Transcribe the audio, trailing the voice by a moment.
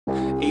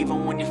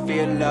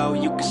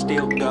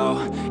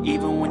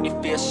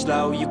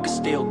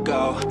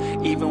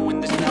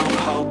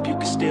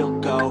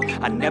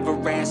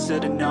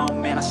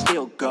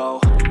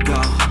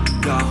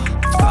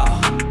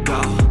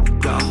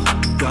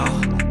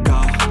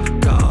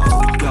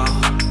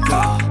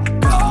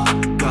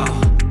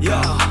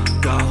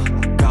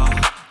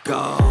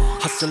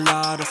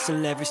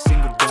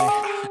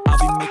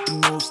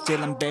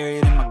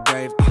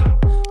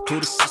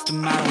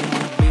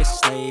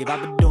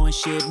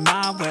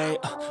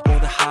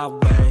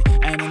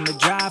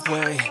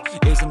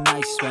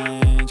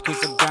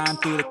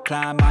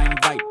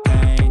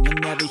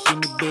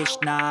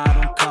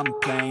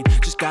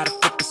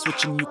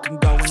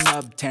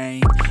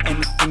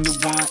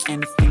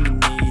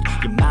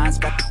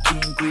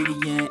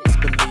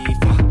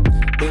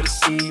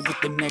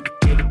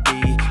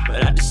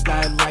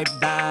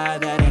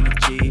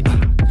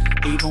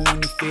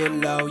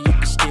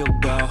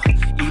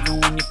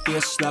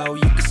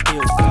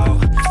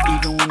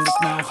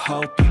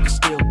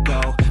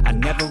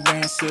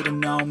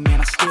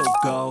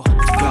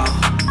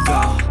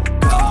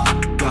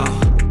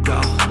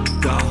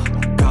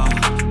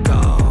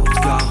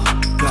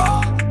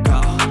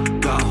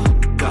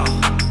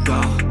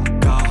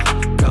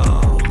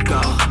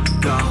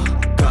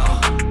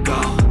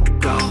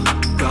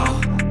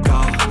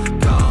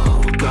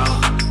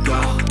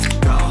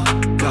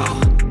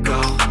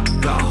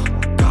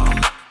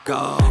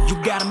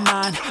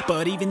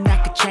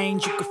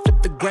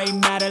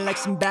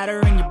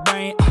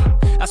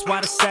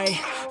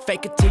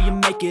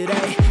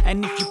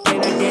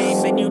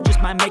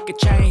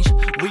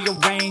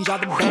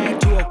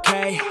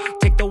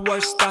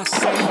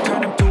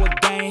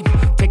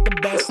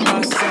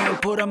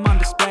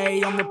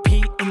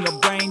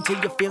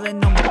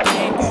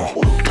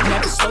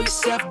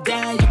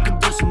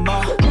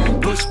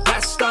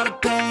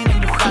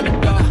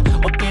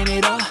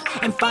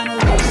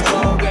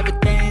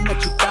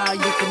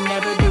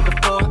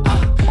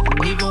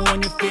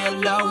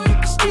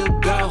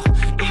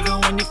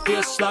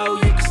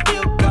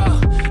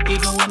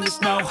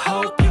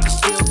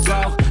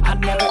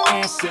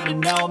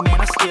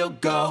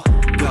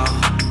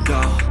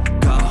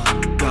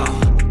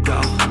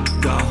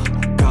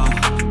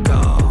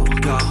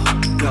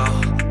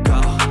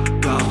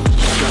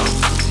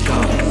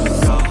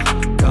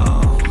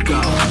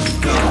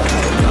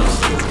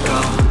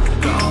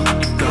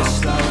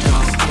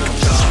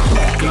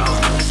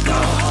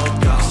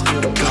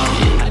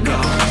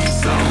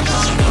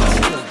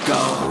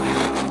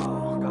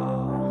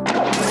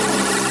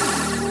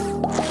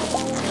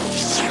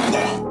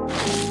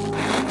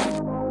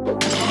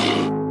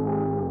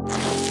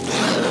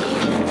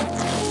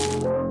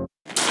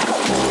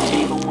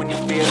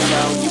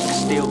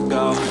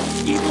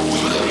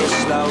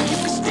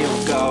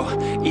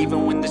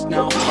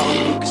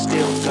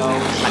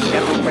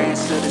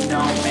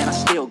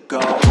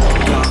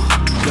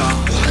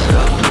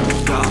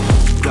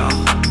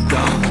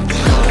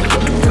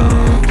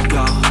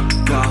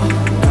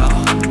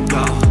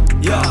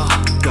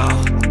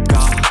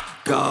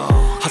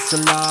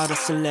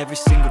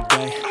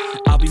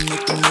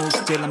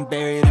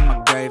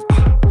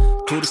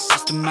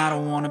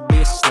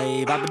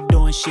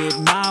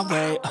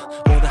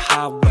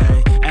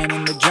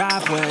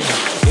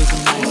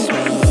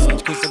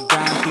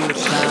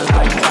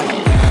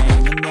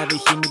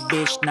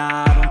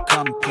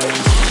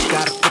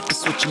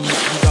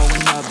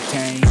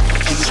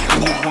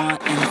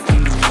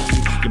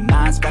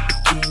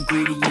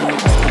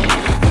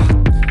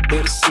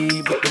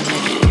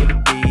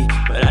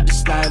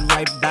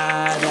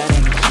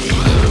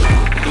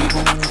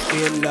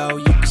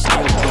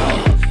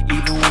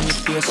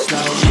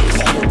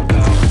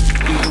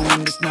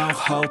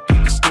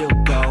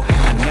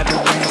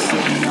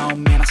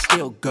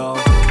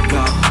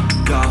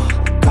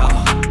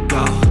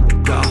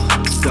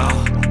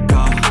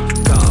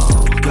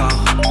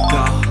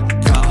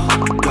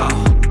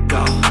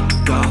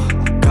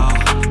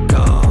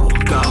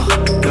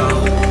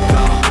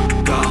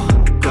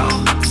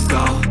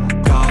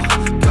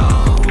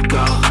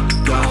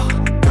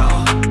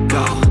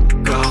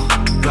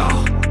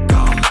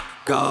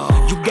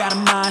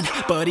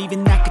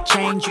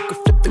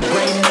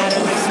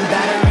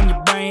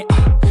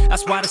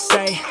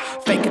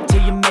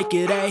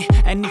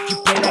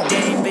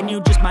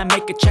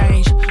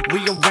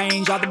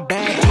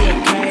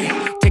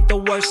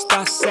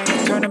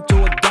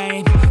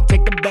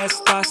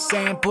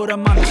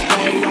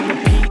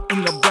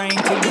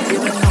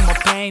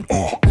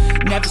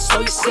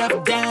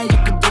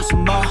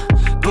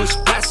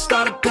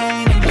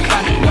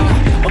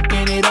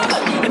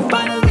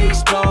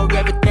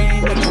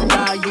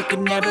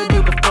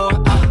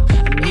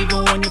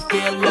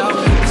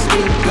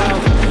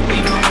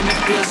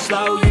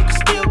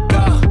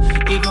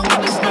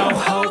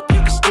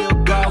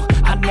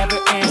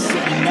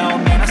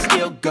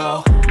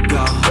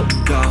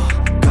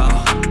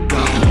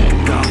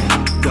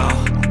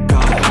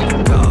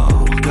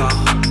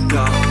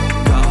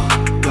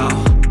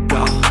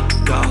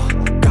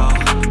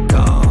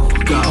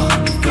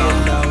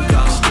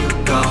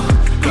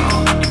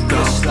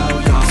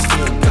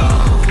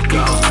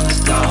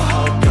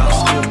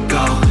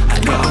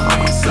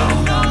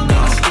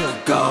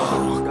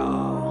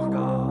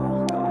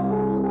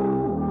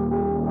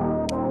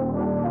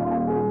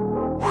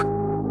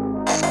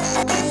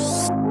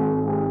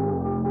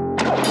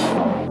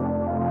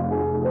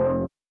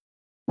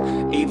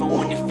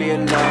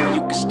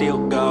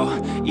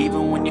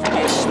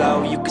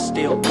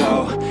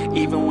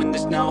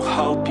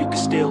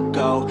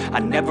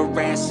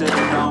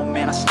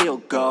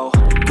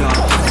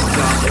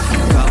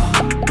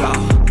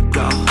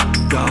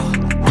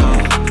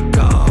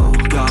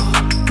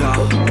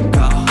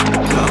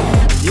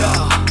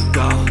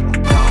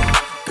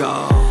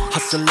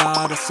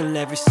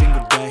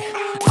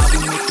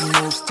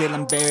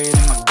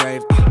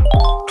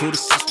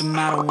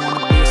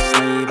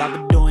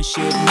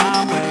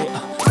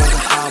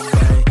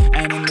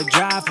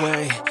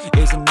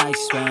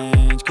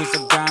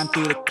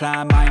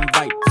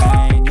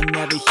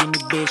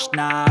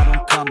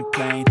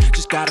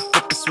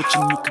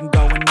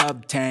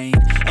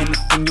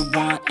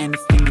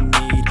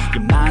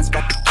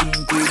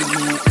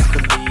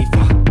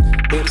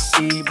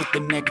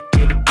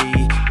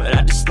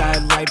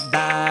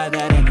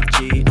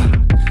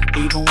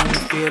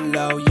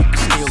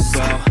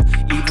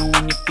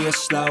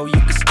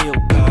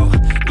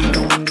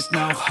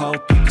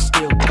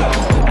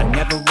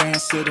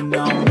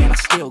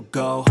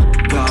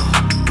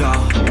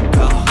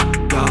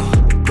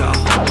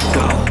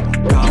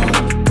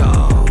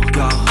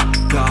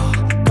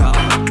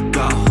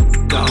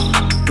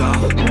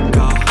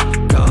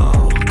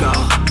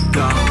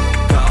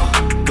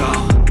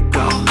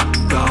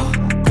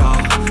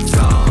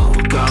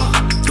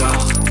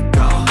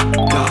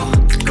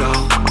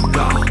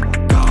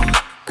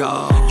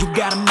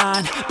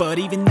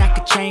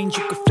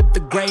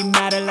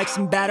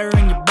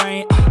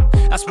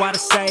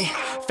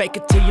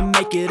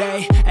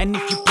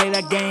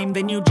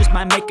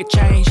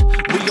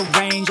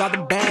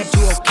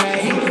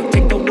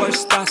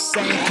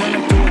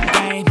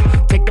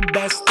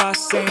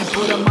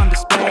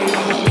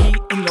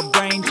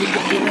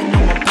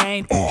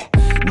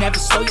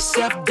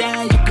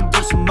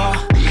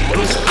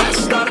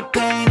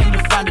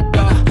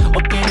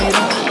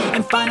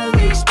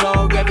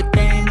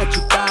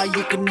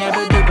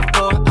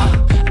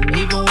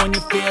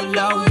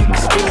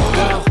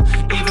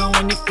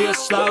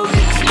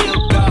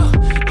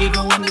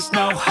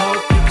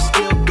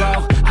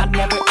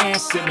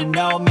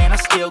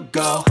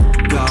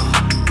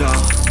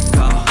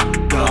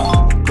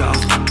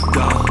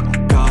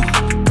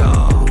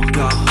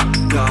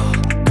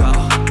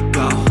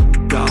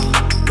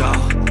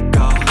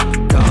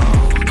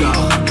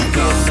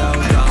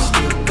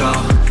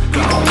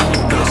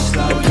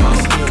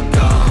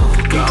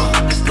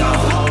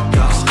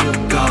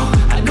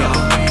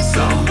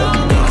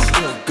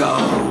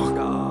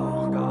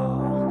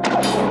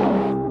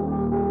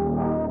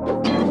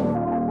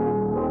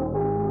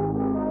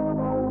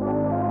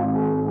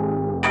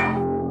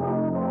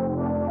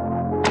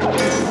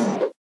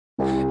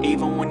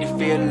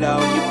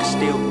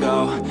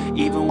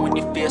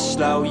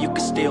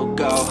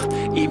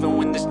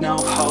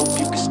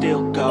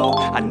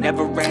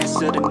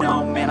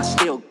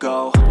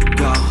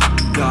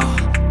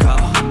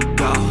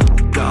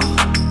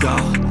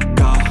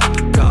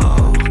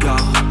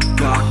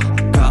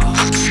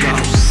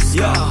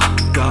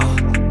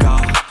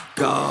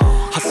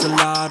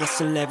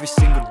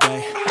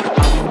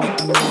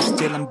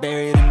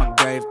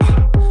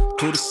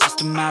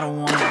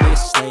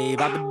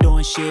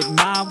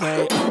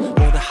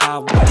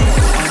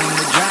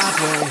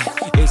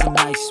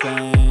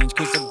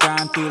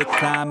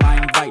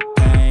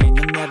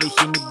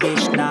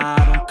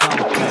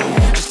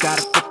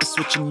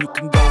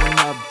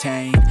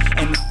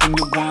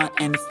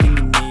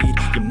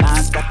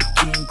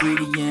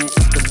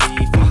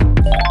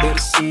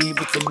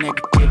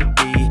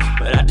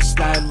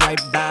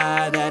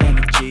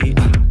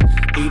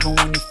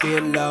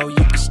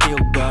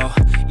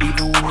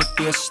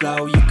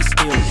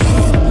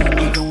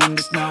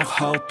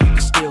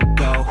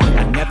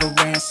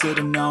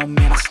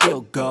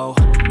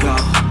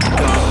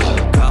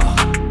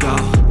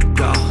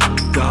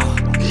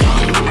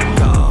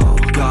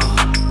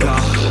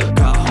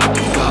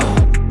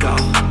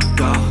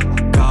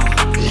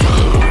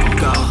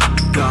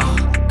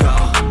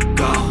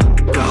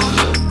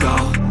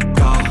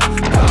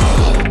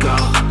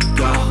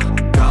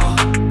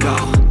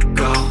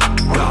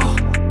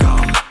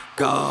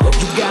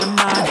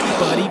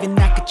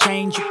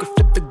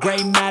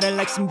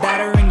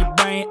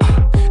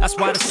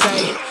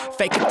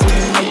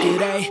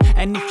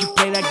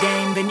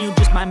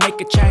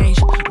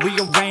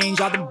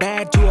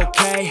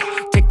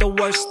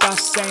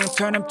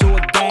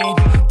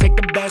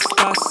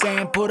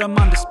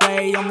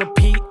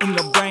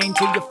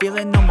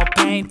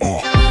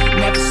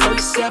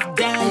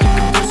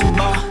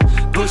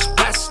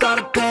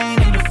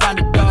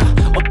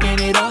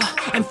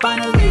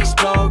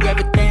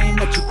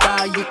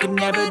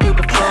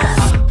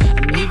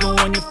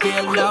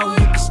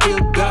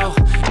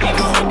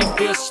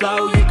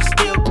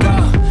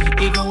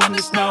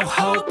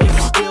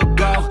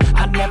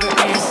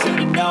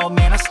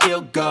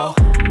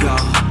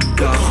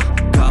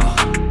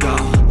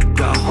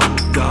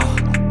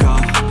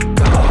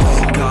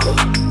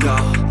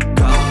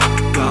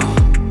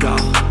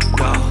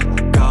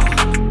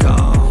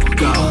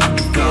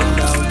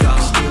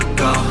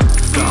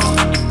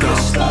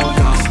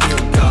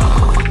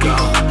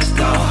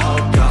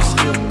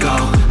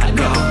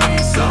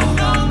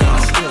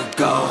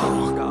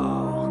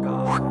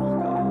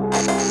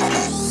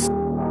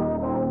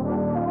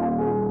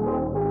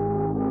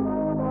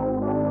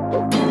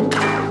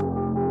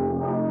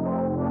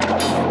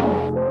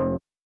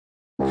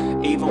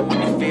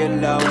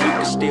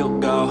still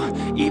go.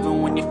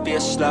 Even when you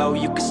feel slow,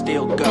 you can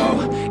still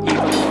go. Even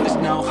when there's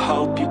no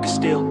hope, you can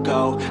still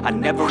go. I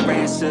never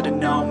answer to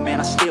no, man,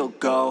 I still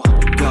go.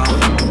 Go, go,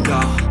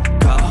 go,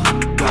 go,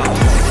 go,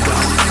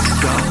 go,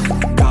 go,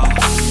 go,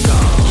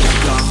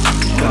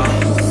 go,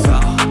 go,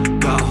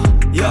 go,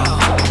 yo,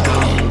 go,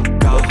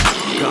 go,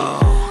 go.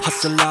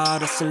 Hustle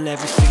hard, hustle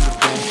every single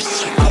day.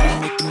 I've been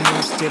making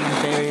moves till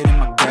I'm buried in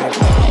my grave.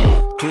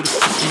 To the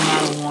system, I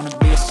don't wanna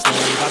be a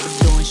slave. I've been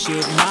doing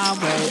shit my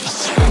way,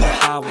 on the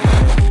highway,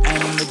 and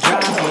in the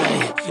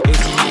driveway,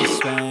 it's a nice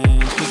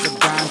range. Cause I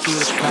grind through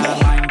the climb,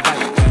 I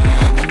invite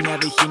pain. You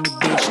never hear me,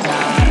 bitch, nah, I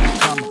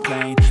don't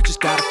complain. Just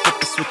gotta flip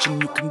the switch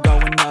and you can go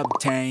and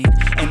obtain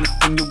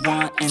anything you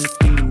want,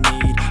 anything you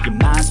need. Your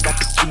mind's got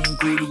the key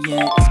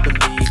ingredient, it's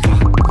belief.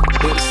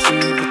 They'll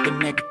deceive with the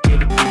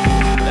negativity,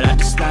 but I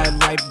just slide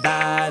right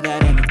by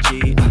that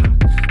energy.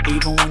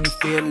 Even when you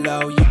feel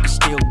low, you can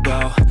still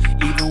go.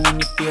 Even when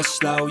you feel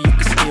slow, you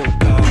can still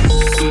go.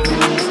 Even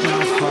when there's no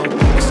hope, you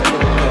can still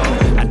go.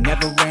 I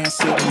never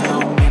answer to no,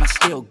 man, I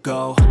still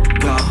go.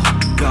 Go,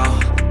 go, go,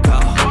 go,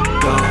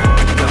 go, go,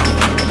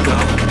 go, go,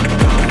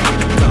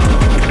 go, go, go,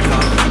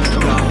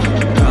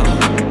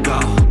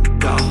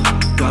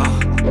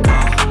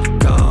 go, go, go,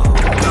 go,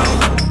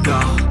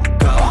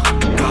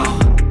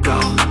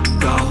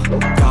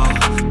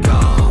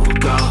 go,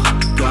 go,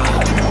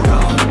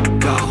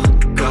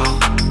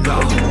 go,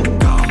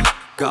 go,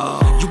 go.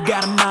 You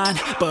got a mind,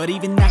 but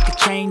even that could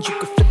change. You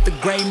could flip the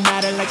gray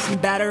matter like some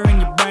batter in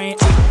your brain.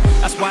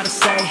 That's why they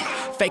say,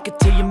 fake it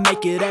till you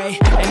make it A.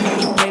 And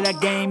if you play that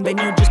game, then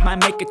you just might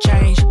make a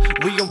change.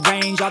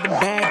 Rearrange all the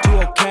bad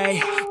to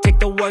okay. Take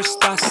the worst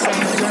thoughts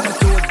saying, turn them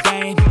to a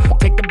game.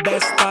 Take the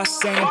best thoughts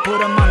saying, put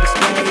them on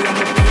display. And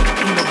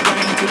repeat in your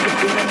brain till you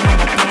feel it on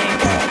the pain.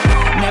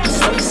 Never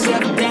slow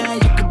yourself down,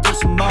 you can do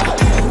some more.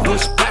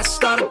 Push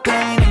past all the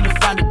pain and you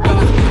find a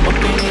door.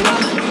 Open it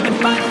up and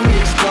finally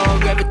explore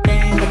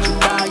everything that you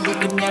thought you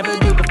could never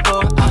do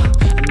before. And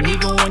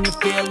even when you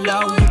feel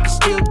low, you can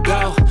still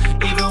go.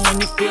 Even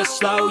when you feel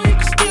slow, you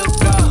can still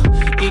go.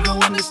 Even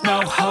when there's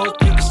no hope,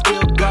 you can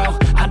still go.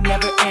 I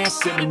never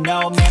answer to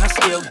no, man, I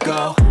still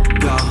go.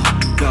 Go,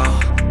 go,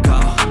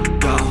 go, go,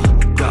 go,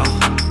 go,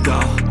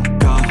 go,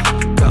 go, go,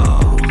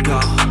 go,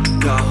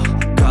 go, go,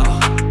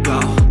 go,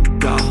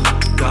 go,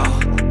 go, go,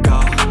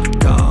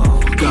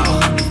 go.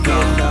 When you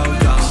feel low, you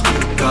can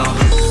still go.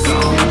 Go,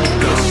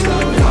 go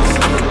slow, you can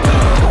still go.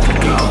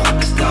 Go,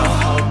 there's no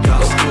hope, you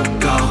can still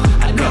go.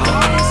 I never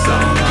answer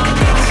to no,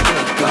 man, I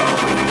still go.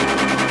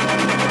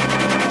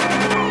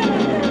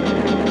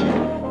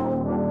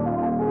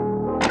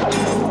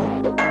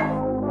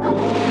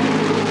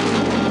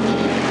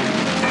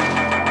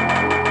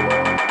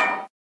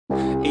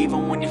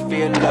 Even when you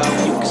feel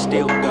low, you can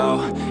still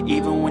go.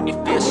 Even when you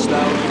feel slow,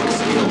 you can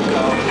still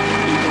go.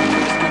 Even when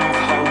there's no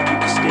hope, you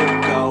can still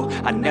go.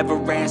 I never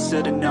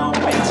answer to no,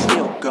 man, I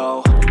still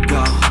go.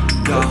 Go,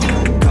 go, go,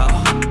 go,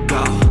 go, go,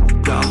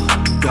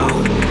 go, go,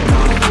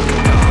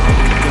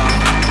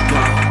 go,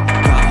 go,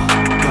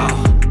 go,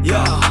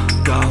 yo,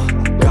 go,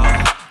 go,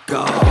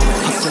 go.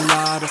 Hustle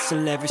hard,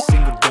 hustle every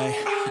single day.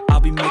 I'll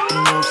be making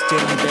moves till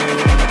I'm buried in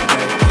the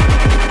grave.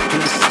 To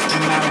the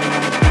system, I don't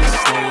wanna be a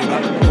slave.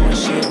 I've been doing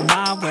shit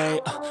my way,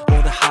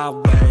 or the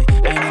highway,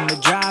 and in the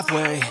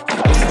driveway,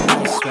 it's a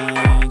nice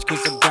range.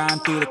 Cause I grind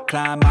through the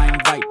climb, I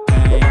invite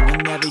pain. You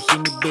never hear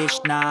me, bitch,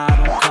 nah, I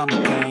don't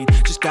complain.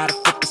 Just gotta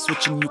flip the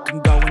switch and you can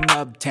go and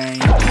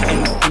obtain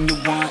anything you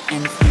want,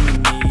 anything you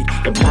need.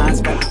 Your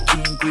mind's got the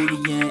key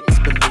ingredient, it's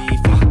belief.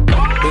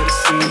 They'll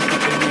deceive with the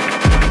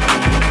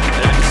negativity,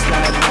 but I just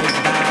slide right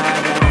by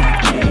that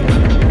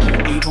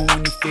energy. Even when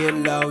you feel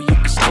low, you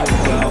can still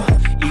go.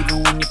 Even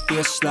when you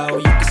feel slow,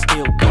 you can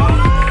still go.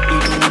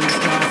 Even when there's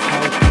no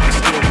hope, you can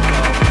still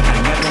go. I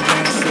never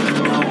answer to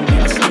no,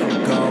 man, I still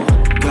go.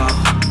 Go,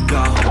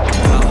 go,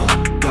 go,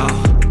 go, go,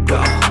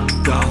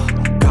 go, go,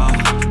 go,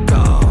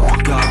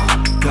 go,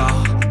 go, go,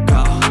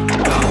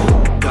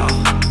 go, go,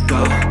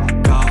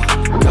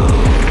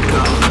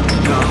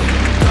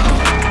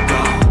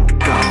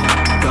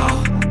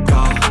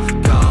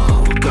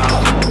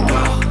 go,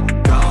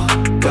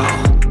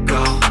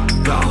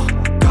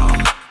 go,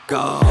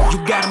 go, You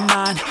got a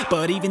mind,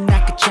 but even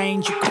that could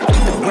change. You can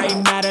flip the gray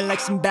matter like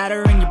some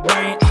batter in your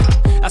brain.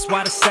 That's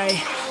why they say,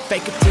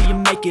 fake it till you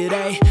make it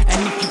A.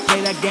 And if you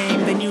play that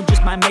game, then you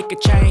just might make a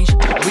change.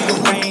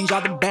 Rearrange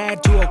all the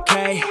bad to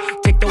okay.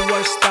 Take the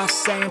worst thoughts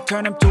saying,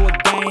 turn them to a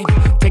game.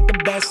 Take the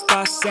best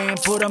thoughts saying,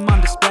 put them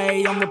on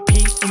display. On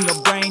repeat in your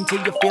brain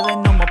till you're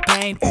feeling no more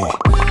pain.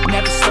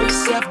 Never slow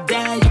yourself down.